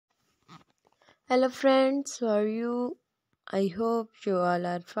Hello friends, how are you? I hope you all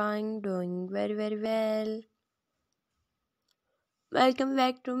are fine, doing very well. Welcome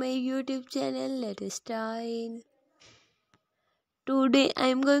back to my YouTube channel. Let us start. Today I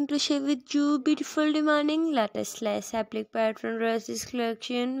am going to share with you beautiful demanding latest lace applique pattern dresses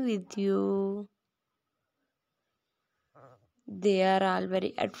collection with you. They are all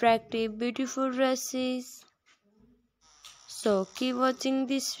very attractive, beautiful dresses. So keep watching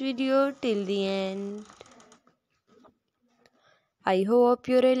this video till the end. I hope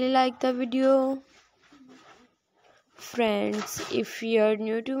you really like the video. Friends, if you are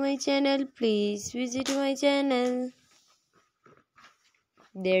new to my channel, please visit my channel.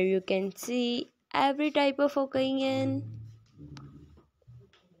 There you can see every type of occasion,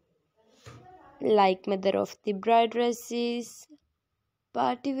 like mother of the bride dresses,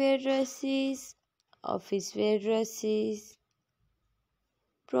 party wear dresses, office wear dresses,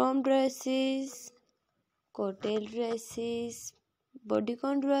 prom dresses, cocktail dresses,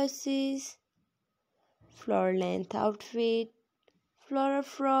 bodycon dresses, floor length outfit, floral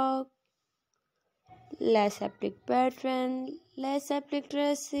frock, lace applique pattern, lace applique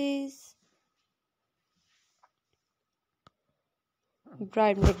dresses,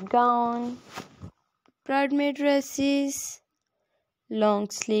 bridesmaid gown, bridesmaid dresses, long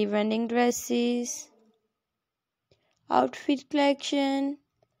sleeve wedding dresses, outfit collection,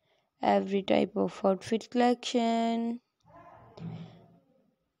 every type of outfit collection.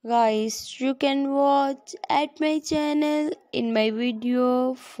 Guys, you can watch at my channel in my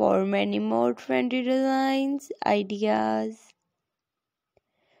video for many more trendy designs, ideas.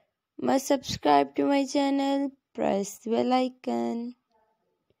 Must subscribe to my channel, press the bell icon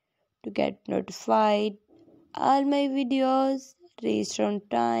to get notified all my videos reached on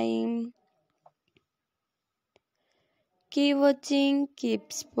time. Keep watching,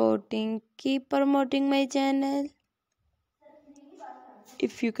 keep supporting, keep promoting my channel.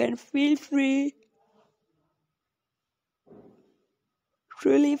 If you can, feel free to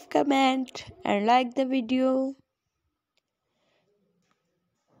leave comment and like the video.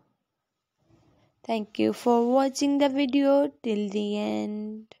 Thank you for watching the video till the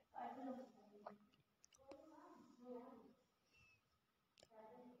end.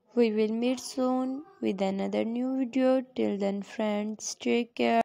 We will meet soon with another new video. Till then friends, take care.